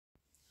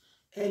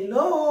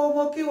Hello,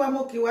 mo kí wa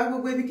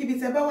gbogbo ibikíbi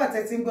tẹ́ bá wà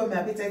tẹ́ tí ń gbọ́ mi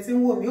àbí tẹ́ tí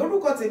ń wò mí.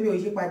 Orúkọ tèmi ò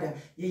yí padà.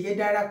 Yèyé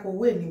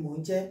Dárakowé ni mò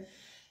ń jẹ́.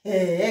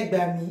 Ẹ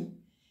gbà mí.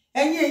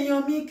 Ẹ̀yin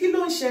èèyàn mi, kí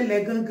ló ń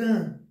ṣẹlẹ̀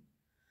gangan?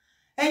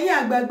 Ẹ̀yin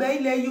àgbààgbà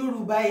ilẹ̀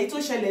Yorùbá, èyí tó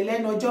ṣẹlẹ̀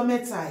lẹ́nu ọjọ́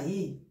mẹ́ta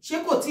yìí. Ṣé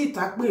kò tí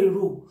ta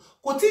pèrò?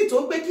 Kò tí tó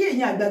pé kí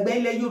ẹ̀yin àgbààgbà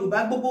ilẹ̀ Yorùbá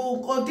gbogbo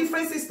nǹkan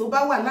differences tó bá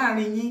wà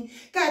láàrin yín,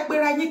 ká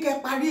pera yín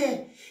kẹ́ parí ẹ̀.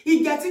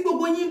 Ìjà tí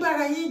gbogbo yín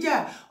bára yín jà,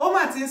 ó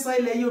mà ti ń sọ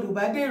ilẹ̀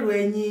Yorùbá dèrò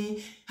ẹ̀yìn.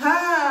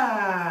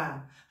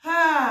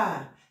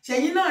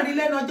 Ṣẹ̀yìn náà rí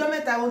lẹ́nu ọjọ́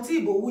mẹ́ta ohun tí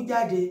ìbò wú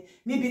jáde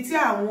níbi tí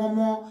àwọn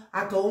ọmọ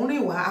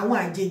àtọ̀húnrìnwá àwọn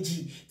àjèjì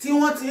tí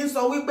wọ́n ti ń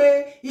sọ wípé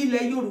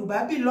ilẹ̀ Yorùbá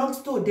belongs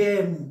to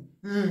them.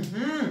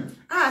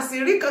 A sì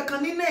rí kankan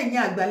nínú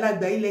ẹ̀yin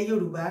àgbàlagbà ilẹ̀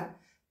Yorùbá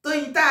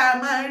tóyin tá a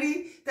máa rí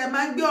tẹ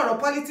máa ń gbé ọ̀rọ̀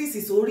politics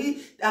sórí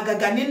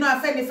àgàgà nínú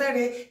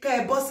Afẹ́nifẹ́re kẹ́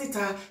ẹ bọ́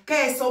síta kẹ́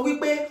ẹ sọ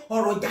wípé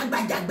ọ̀rọ̀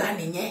jágbàjàgbà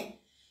nìyẹn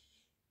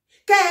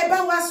kẹ́ ẹ bá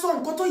wá sọ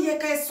nǹkan tó yẹ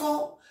kẹ́ ẹ sọ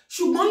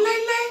ṣùgbọ́n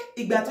láíláí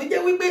ìgbà tó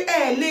jẹ́ wípé ẹ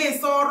lè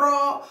sọ̀rọ̀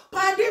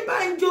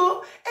Adebanjo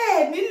ẹ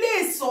ní lè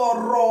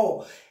sọ̀rọ̀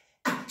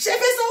ṣe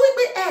fẹ́ sọ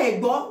wípé ẹ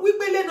gbọ́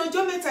wípé lẹ́nu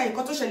ọjọ́ mẹ́ta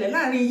nǹkan tó ṣẹlẹ̀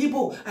láàrin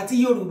Yíbò àti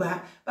Yorùbá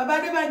bàbá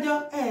Adebanjo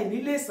ẹ ní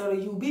lè sọ̀rọ̀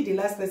you be the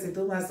last person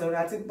tó máa sọ̀rọ̀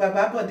àti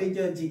bàbá Bọ̀dé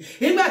George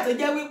nígbà tó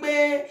jẹ́ wípé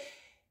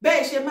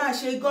bẹ́ẹ̀ ṣe máa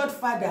ṣe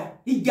godfather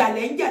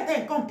ìjàlẹ̀ ń jà tẹ́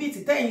ń compete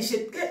tẹ́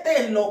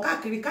ń lọ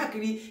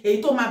káàkiri èyí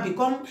tó máa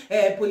become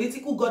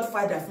political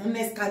godfather fún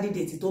next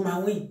candidate tó máa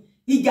win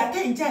ìjà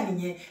tẹ́ ń jà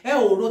nìyẹn ẹ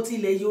ò ro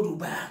tilẹ̀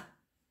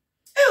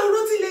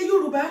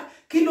Yorùbá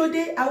kí ló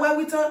dé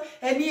àwáwí tán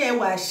ẹni ẹ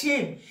wà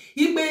shame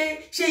ipe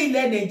ṣé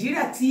ilẹ̀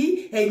Nàìjíríà tí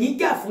ẹ̀yin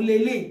jà fún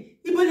lélẹ̀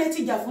ibo lẹ ti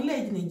jà fúnlẹ̀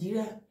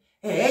Nàìjíríà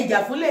ẹ jà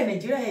fúnlẹ̀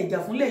Nàìjíríà ẹ jà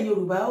fúnlẹ̀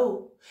Yorùbá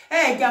o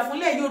ẹ jà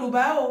fúnlẹ̀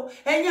Yorùbá o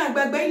ẹ̀yin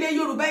àgbààgbà ilẹ̀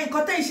Yorùbá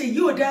nǹkan tẹ́ ń ṣe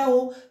yìí ò dá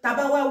o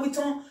tàbá wá wí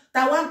tán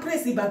táwa ń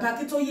pèsè bàbá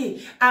Akíntóyè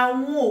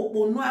àwọn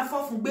òpònú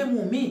afọ́fúngbẹ́mù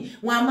míì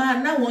wọn a máa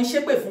náwọn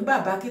ṣépè fún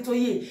bàbá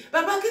Akíntóyè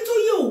bàbá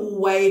Akíntóyè ò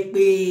hùwà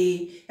èpè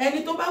ẹni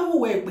tó bá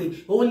hùwà èpè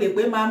òun lè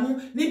pé máa mú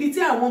níbi tí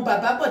àwọn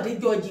bàbá Bọ̀dé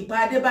George pa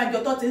Adébánjọ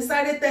tó ti ń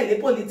sáré tẹ̀lé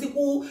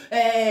political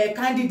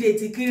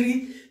candidate kiri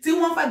tí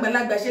wọ́n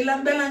fàgbàlagbà ṣe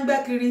láńgbẹ́láńgbá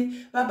kiri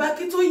bàbá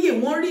Akíntóyè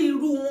wọ́n rí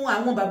irú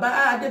àwọn bàbá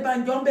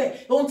Adébánjọ ń bẹ̀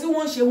ohun tí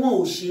wọ́n ṣe wọn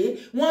ò ṣe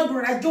wọ́n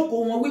rọra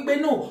jókòó wọn wípé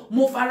náà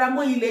mo fara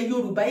mọ́ ilẹ̀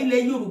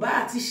Yorùbá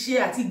àti ṣe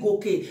àti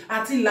gòkè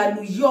àti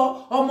làlùyọ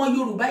ọmọ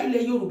Yorùbá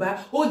ilẹ̀ Yorùbá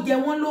ó jẹ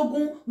wọ́n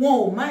lógún wọn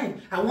ò mind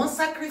àwọn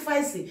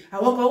sacrifice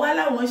àwọn kan wá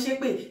láwọn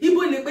ṣépè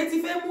ibo lè pé ti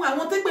fẹ́ mú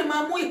àwọn tépè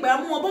máa mú ìpè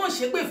amú wọn bọ́n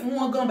ṣépè fún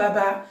wọn gan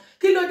bàbá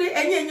kí ló dé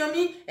ẹ̀yin èèyàn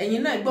mi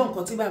ẹ̀yin náà gbọ́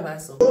nǹkan tí bàbá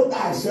sọ. Don't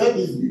accept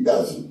his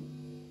leadership.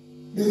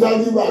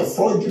 Decided by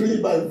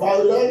forgery, by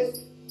violence.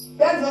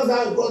 That's not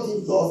how he got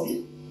into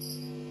office.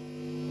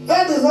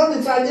 That is not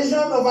the tradition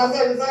of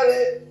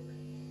Afenifere.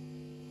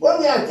 When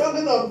we are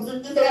talking of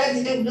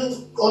leadership in this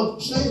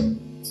country,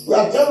 we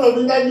are talking of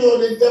leadership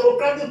on a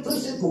democratic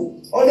principle,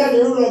 under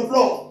the rule of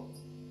law.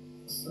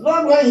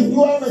 Not when you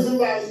do everything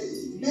by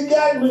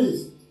legal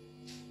means.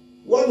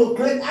 You want to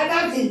create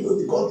anarchy to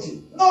the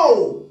country.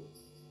 No!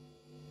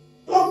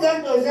 Don't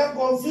get yourself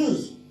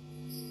confused.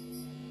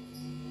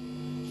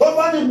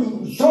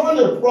 Somebody sold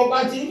a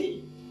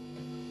property.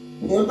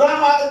 You don't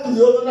have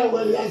the owner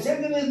when they are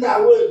taking it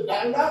away.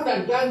 And now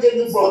they can't take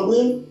it from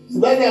him. You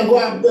better go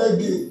and beg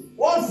him.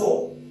 What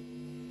for?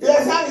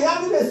 Yes,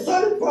 having a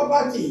solid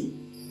property.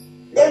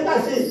 Then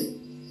that's it.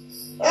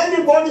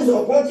 Anybody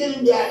supporting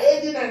him, they are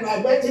aiding and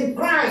abetting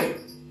crime.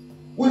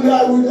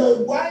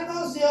 Why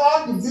not see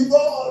all the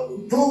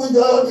people through with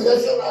the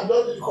election are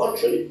done in the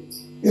country?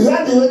 Is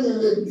that the way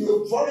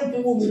the foreign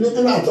people be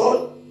looking at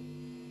all?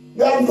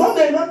 They have done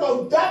a lot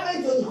of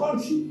damage to the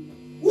country.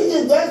 Which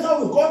is very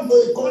so we come to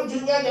a country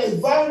where there is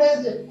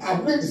violence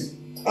and peace,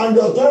 and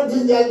the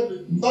authorities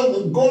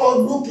that go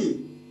on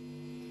looking.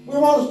 We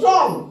must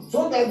stop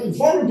so that the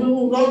foreign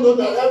people don't know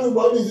that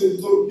everybody is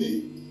a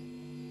zombie.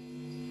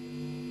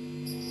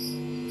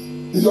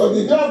 It's on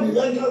the day of the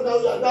election that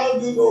we are now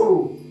doing no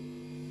rule.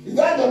 Is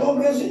that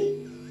democracy?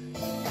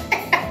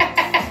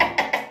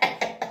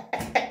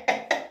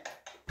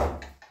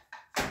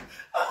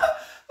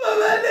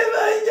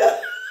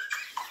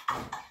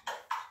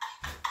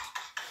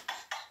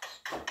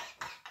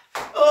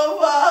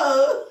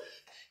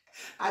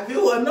 Àbí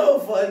wọn náà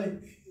fọ́ ni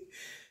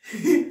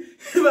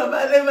bàbá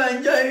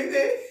Adebanjo ní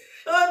pé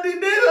on the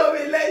day of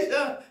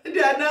election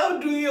they are now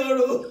doing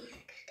oro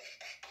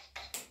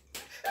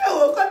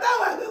ẹ̀wọ̀n kan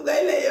táwọn àgbègbè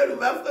ilẹ̀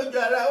Yorùbá fojú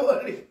ara wọn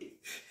rí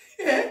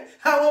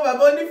àwọn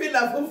bàbá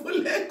onífìlà funfun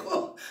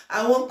lẹ́kọ̀ọ́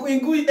àwọn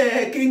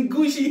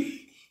Kingushi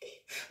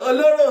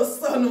olóró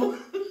sọnù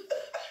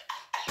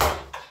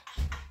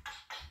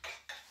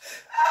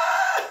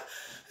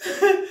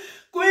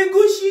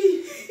Kingushi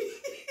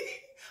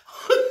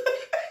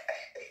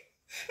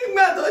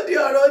nígbà tó di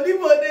ọ̀rọ̀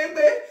onímọ̀dé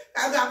pé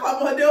kàkà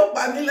pàmọ́dé ó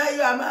pa mí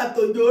láyọ̀ a máa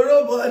tòjò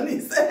róbọ̀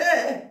níṣẹ́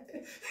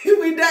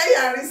ìwé dáyà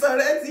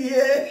àrísọ̀rẹ́ ti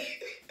yé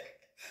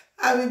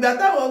àbìgbà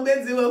táwọn gbé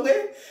ti wọ́n pé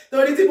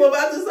torí tí mo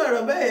bá tún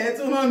sọ̀rọ̀ bẹ́ẹ̀ yẹn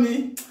tún mọ́ mi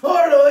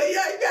ọ̀rọ̀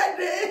ìyá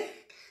jáde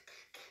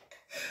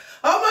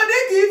ọmọdé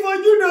kì í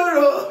fojú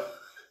dòrò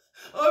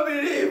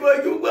obìnrin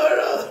fojú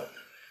gbọ́rọ̀.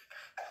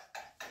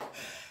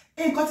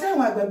 Nǹkan tí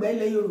àwọn àgbààgbà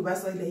ilẹ̀ Yorùbá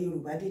sọ ilẹ̀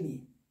Yorùbá dì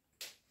nìyẹn.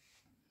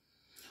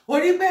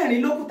 Orí pé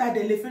ẹ̀rín ló kù ta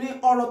dẹ̀ lè fi rí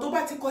ọ̀rọ̀ tó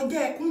bá ti kọjá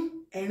ẹkún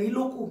ẹ̀rín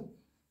ló kù.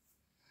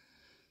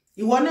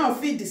 Ìwọ náà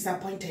feel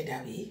disappointed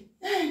àbí?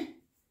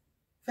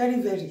 Very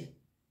very.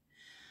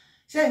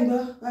 Ṣé ń gbọ́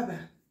bàbá?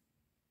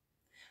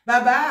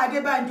 Bàbá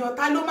Adebanjo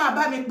ta ló máa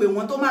bá mi pè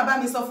wọ́n tó máa bá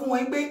mi sọ fún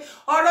wọn pé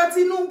ọ̀rọ̀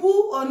Tinubu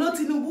ọ̀nà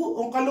Tinubu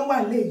nǹkan ló wà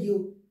nílẹ̀ yìí o.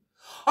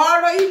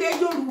 Ọ̀rọ̀ ilẹ̀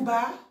Yorùbá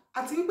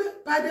àti wípé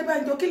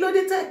Adebanjo kí ló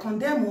dé tẹ́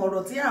condemn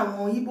ọ̀rọ̀ tí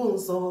àwọn Ìgbò ń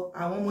sọ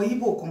àwọn ọmọ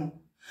Ìgbò kan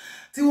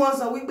tí wọ́n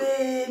sọ wípé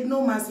no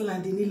man's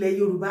land nílẹ̀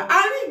Yorùbá.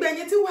 Àárín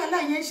ìgbẹ̀yìn tí wàhálà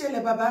yẹn ń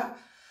ṣẹlẹ̀ bàbá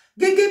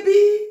gẹ́gẹ́ bí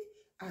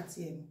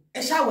àti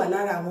ẹ ṣá wà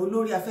lára àwọn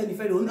olórí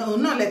Afẹ́nifẹ́re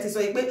òun náà lẹ ti sọ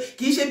pé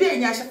kì í ṣe bí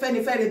ẹ̀yin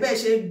Afẹ́nifẹ́re bẹ́ẹ̀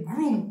ṣe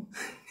groom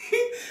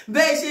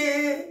bẹ́ẹ̀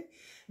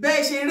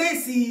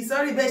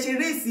ṣe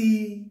rèsì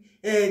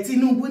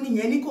Tinubu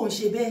nìyẹn ní kò ń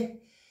ṣe bẹ́ẹ̀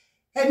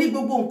ẹni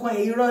gbogbo nǹkan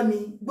ẹ̀ irọ́ ni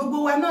gbogbo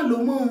wa náà ló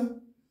mọ̀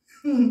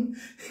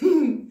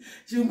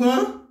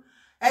ṣùgbọ́n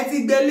ẹ ti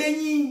gbẹ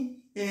lẹ́yìn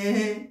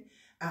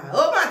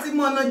ó mà ti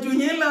mọ̀nà jù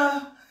yín lọ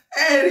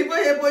ẹ rí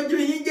bóyá bójú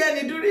yín jẹ́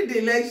ní during the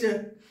election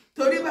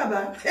torí bàbá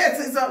ẹ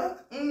ti sọ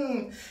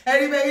ẹ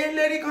rí bẹ́ẹ̀ yẹn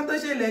lérí kan tó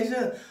ṣe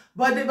election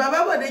bọ̀dé bàbá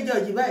Bọ̀dé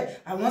George báyìí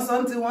àwọn sọ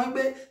ti wọ́n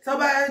pé tó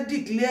bá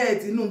declare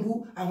Tinubu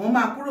àwọn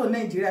máa kúrò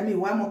Nàìjíríà mi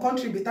ìwà mọ́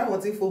country bí táwọn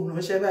ti fohùn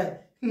ránṣẹ́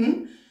báyìí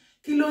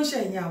kí ló ń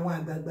ṣẹ̀yìn àwọn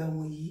àgbààgbà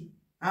wọ̀nyí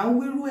à ń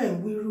wírú ẹ̀ ń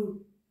wírú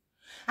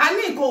a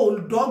ní nǹkan ò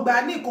dọ́gba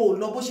a ní nǹkan ò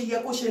lọ bó ṣe yẹ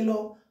kó ṣe lọ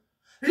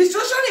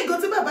restructuring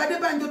gan tí bàbá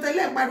Adébánjọ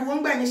tẹ́lẹ̀ pariwo ń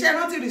gbà yín ṣe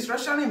rántí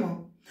restructuring mọ́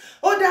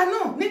ó dáa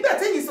náà nígbà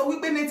téyìn sọ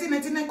wípé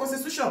 1999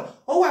 constitution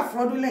ó wà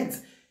fraudulent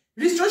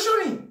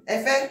restructuring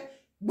ẹ̀fẹ́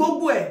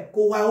gbogbo ẹ̀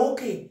kò wà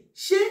okay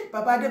ṣé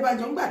bàbá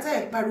Adébánjọ ń gbà tẹ́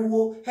ẹ̀ pariwo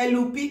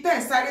LP tẹ́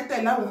ẹ̀ sáré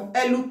tẹ̀ láwọn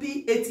LP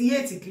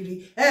 88 kiri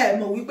ẹ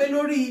mọ̀ wípé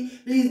lórí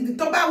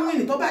tó bá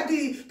win tó bá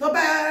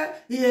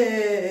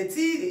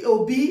tí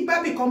Obi bá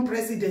become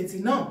president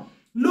náà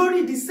lórí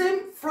the same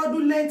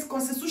fraudulent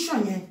constitution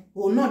yẹn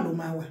òun náà ló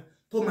máa wà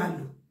tó máa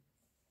lò.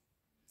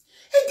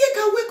 Ẹ jẹ́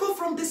ká wake up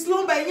from the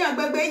slumber ẹ̀yin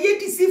àgbààgbà ẹ yé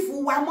deceive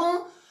wa mọ́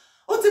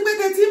ó ti pé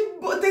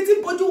tẹ́tí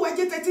ń bójú wa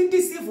jẹ́ tẹ́tí ń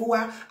deceive wa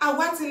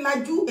àwa ti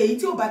lajú èyí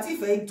tí ò bá ti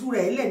fẹ́ túra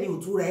ẹ̀ lẹ̀ ni ò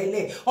túra ẹ̀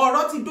lẹ̀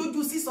ọ̀rọ̀ ti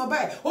dójú sísọ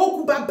báyìí ó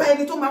kú bàbá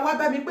ẹni tó máa wá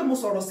bá mi pé mo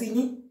sọ̀rọ̀ sí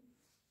yín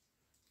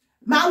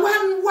máa wá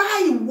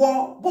ìwọ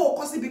bó o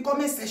kọ síbi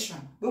comment section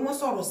pé wọ́n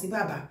sọ̀rọ̀ sí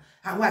bàbá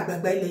àwọn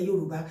àgbààgbà ilẹ̀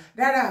Yorùbá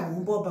rárá àwọn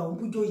bọ́ba òun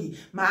bújòyè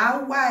máa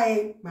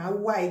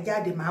wá ẹ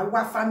jáde máa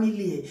wá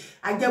fámílì ẹ̀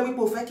a jẹ́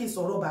wípé o fẹ́ kí n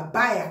sọ̀rọ̀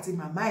bàbá ẹ̀ àti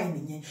màmá ẹ̀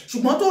nìyẹn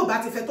ṣùgbọ́n tó o bá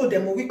ti fẹ́ tó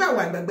dẹ̀ mọ̀ wípé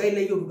àwọn àgbààgbà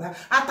ilẹ̀ Yorùbá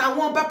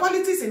àtàwọn ọba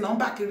politics náà ń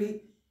bá kiri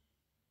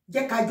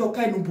jẹ́ ká jọ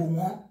kẹ́nu bò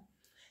wọ́n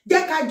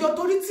jẹ́ ká jọ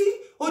torí tí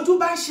ojú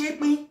bá ń ṣe é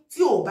pín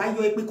tí ò bá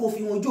yọ epe kó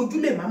fi wọn ojú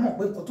lè má mọ̀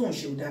pé nǹkan tó ń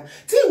ṣe ò dáa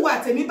tí ìwà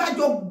àtẹ̀mí bá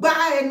jọ gbá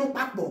ẹnu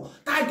papọ̀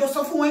tá a jọ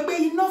sọ fún wọn pé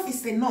enough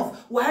is enough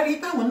wàá rí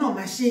táwọn náà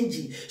máa ṣe ń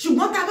jì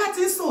ṣùgbọ́n tá a bá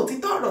ti ń sọ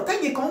òtítọ́ ọ̀rọ̀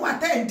tẹ́yìn kan wà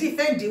tẹ́ ẹ̀ ń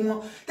dífẹ́ǹdì wọn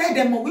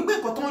tẹ́ẹ̀dẹ̀ mọ̀ wípé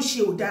nǹkan tó ń ṣe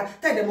ò dáa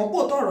tẹ́ẹ̀dẹ̀ mọ̀ pé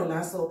òótọ́ ọ̀rọ̀ là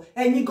ń sọ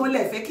ẹ̀yin gan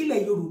lẹ́ẹ̀fẹ́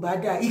kílẹ̀ Yorùbá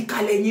dáa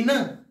ìkàlẹ̀ yín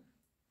náà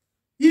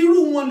irú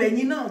wọn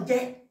lẹ́yìn náà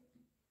jẹ́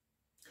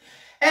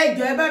ẹ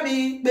jọ̀ọ́ ẹ bá mi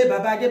pé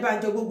bàbá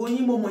Adébánjọ gbogbo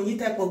yín mo mọ̀ yín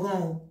tẹ́ pọ̀ gan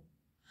o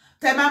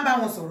tẹ́ máa ń bá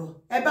wọn sọ̀rọ̀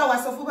ẹ bá wa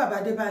sọ fún bàbá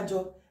Adébánjọ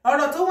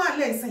ọ̀rọ̀ tó wà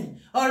lẹ́sìn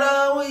ọ̀rọ̀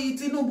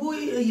Tinubu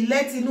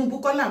ilẹ̀ Tinubu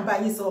kọ́ là ń bá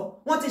yín sọ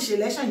wọ́n ti ṣe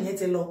election yẹn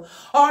ti lọ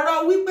ọ̀rọ̀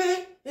wípé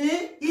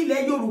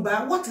ilẹ̀ Yorùbá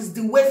what is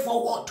the way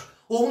forward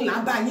òun là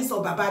ń bá yín sọ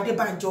bàbá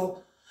Adébánjọ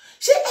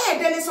ṣé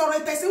ẹ̀ẹ́dẹ̀ lè sọ̀rọ̀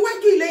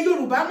ìtẹ̀síwájú ilẹ̀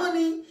Yorùbá mọ́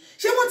ni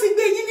ṣé wọ́n ti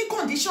gbé yín ní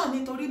condition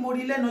nítorí mo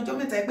rí lẹ́nu ọjọ́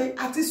mẹ́ta pé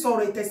a ti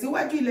sọ̀rọ̀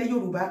ìtẹ̀síwájú ilẹ̀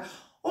Yorùbá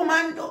ó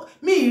máa ń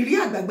mi ì rí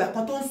àgbààgbà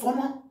kan tó ń sọ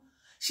mọ́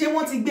ṣé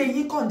wọ́n ti gbé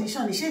yín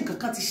condition ni ṣé nǹkan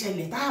kan ti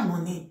ṣẹlẹ̀ tá a mọ̀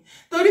ni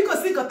torí kò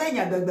sí nǹkan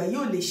tẹ̀yìn àgbààgbà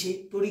yóò lè ṣe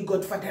torí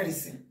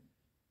godfatherism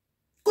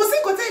kò sí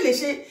nǹkan tẹ̀yìn lè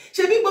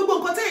ṣe bí gbogbo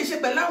nǹkan tẹ̀yìn ṣe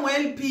pẹ̀lú àwọn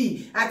LP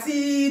àti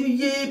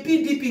iye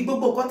PDP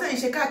gbogbo nǹkan tẹ̀yìn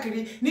ṣe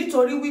káàkiri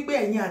nítorí wípé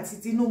ẹ̀yin àti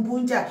Tinubu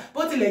ń jà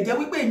bó tilẹ̀ jẹ́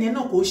wípé ìyẹn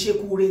náà kò ṣe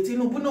kúre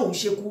Tinubu náà ò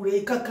ṣe kúre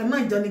kankan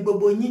náà jọ ni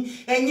gbogbo yín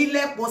ẹ̀yin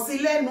lẹ́pọ̀ sí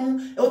lẹ́nu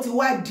ó ti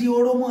wá di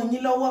oró mọ́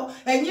yín lọ́wọ́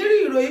ẹ̀yin rí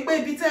ìròyìn pé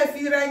ibi tẹ́ ẹ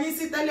fi ra yín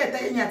sí tẹ́lẹ̀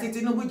tẹ́yìn àti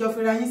Tinubu jọ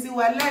fi ra yín sí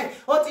wa láì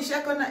ó ti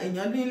ṣẹ́kọ́nà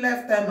èèyàn ní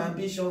lifetime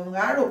ambition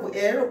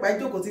ẹ̀rọ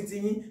pàjókòó títí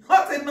yín ó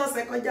ti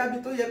nọ́ọ̀sẹ̀ kọjá bí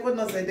tó yẹ kó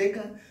nọ́ọ̀sẹ̀ dé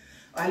kan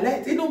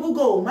alẹ́ Tinubu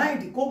go ò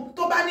máìdì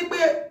tó bá ní pé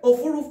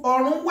òfurufú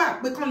ọ̀run wà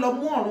pé kán lọ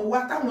mú ọ̀run wá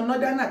táwọn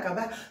nọ́dánà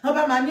kábá wọ́n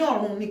bá máa ní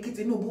ọ̀run ní kí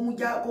Tinubu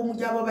kó mú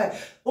jábọ́ báyìí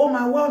ó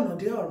máa wá ọ̀nà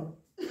dé ọ̀run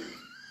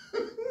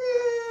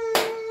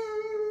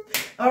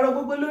ọ̀rọ̀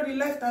gbogbo lórí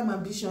lifetime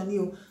ambition ni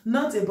o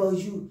not about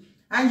you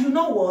and you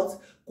know what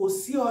kò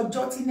sí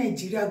ọjọ́ tí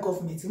Nigeria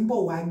government ń bọ̀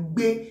wá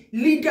gbé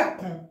leader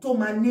kan tó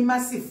máa ní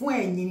mercy fún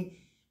ẹ̀yin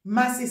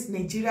masses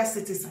Nigeria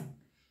citizen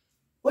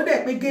ó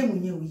dẹ̀ pé géèmù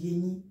yẹn ò yé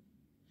yín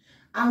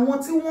àwọn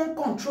tí wọ́n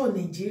control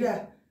Nigeria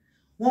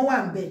wọ́n wà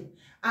ńbẹ̀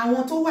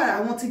àwọn tó wà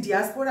àwọn ti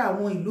diaspora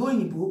àwọn ìlú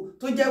òyìnbó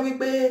tó jẹ́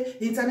wípé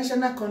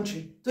international country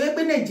tó yẹ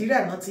pé Nigeria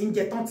náà ti ń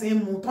jẹ tán ti ń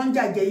mu tán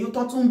jàjẹ yó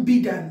tán tún bí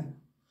dànù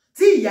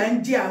tí ìyà ń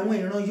jẹ àwọn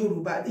ìran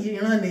Yorùbá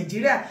ìran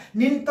Nigeria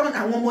ní tán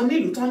àwọn ọmọ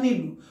nílùú tán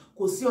nílùú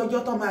kò sí ọjọ́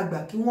tó máa gbà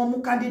kí wọ́n mú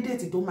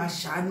candidate tó máa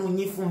ṣàánú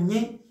yín fún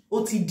yín ó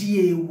ti di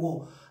èèwọ̀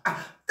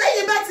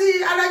tẹ́yìn bá ti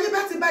ara yín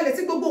bá ti balẹ̀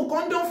tí gbogbo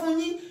nǹkan dán fún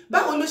yín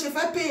báwo ló ṣe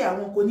fẹ́ pay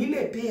àwọn kò ní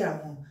lè pay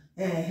àwọn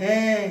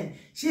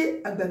ṣé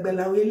àgbàgbà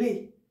làwọn eléyìí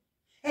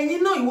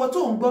ẹ̀yin náà ìwọ tó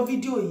ń gbọ́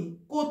fídíò yìí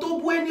kó tó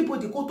bú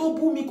anybody kó tó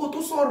bú mi kó tó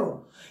sọ̀rọ̀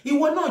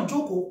ìwọ náà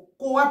jókòó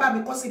kó wá bá mi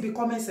kọ síbi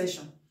comment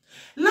section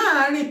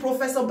láàárín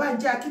Professor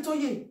Banji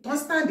Akíntóyè tó ń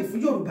stand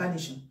fún Yorùbá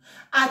Nation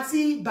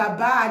àti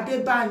bàbá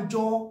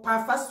Adebanjo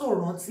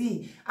Pafásòrántì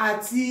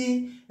àti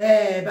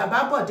bàbá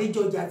Bọ̀dé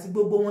George àti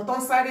gbogbo wọn tó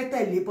ń sáré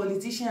tẹ̀lé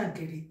politician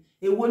kiri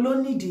èwo ló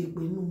nídìí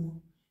ìpinnu wọn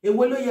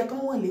èwo ló yẹ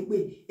kán wọ́n lè pè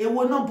èwo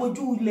náà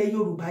bójú ilẹ̀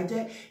Yorùbá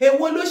jẹ́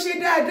èwo ló ṣe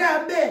dáadáa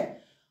bẹ́ẹ̀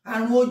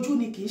àrùn ojú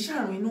ni kì í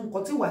ṣàrùn inú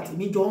nǹkan tí wà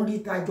tèmi jọ ń rí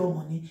tájọ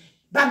mọ̀ ni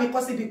bá mi kọ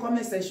síbi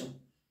comment section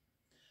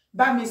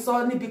bá mi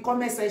sọ níbi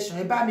comment section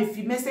ẹ bá mi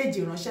fi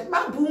mẹ́sẹ̀jì ránṣẹ́ má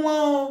bú wọn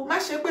o má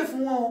ṣe pé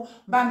fún wọn o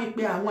bá mi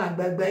pe àwọn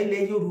àgbààgbà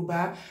ilẹ̀ Yorùbá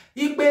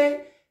wípé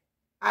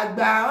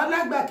àgbà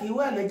ọlágbà kì í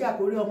wà lẹ́jà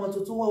kó rí ọmọ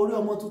tuntun wọ orí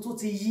ọmọ tuntun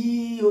ti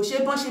yí o ṣe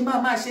bọ́n ṣe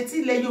máa ṣe tí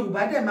ilẹ̀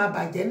Yorùbá dẹ̀ máa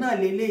bàjẹ́ náà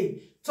lélẹ̀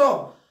tó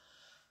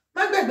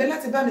má gbàgbé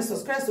láti bá mi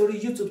subscribe sórí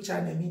YouTube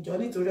channel mi jọ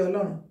nítorí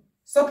Ọlọ́run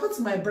support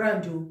my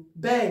brand o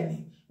bẹ́ẹ̀ ni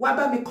wá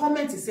bá mi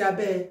comment sí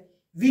abẹ́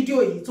fídíò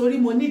yìí torí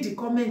mo need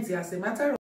comment as a matter of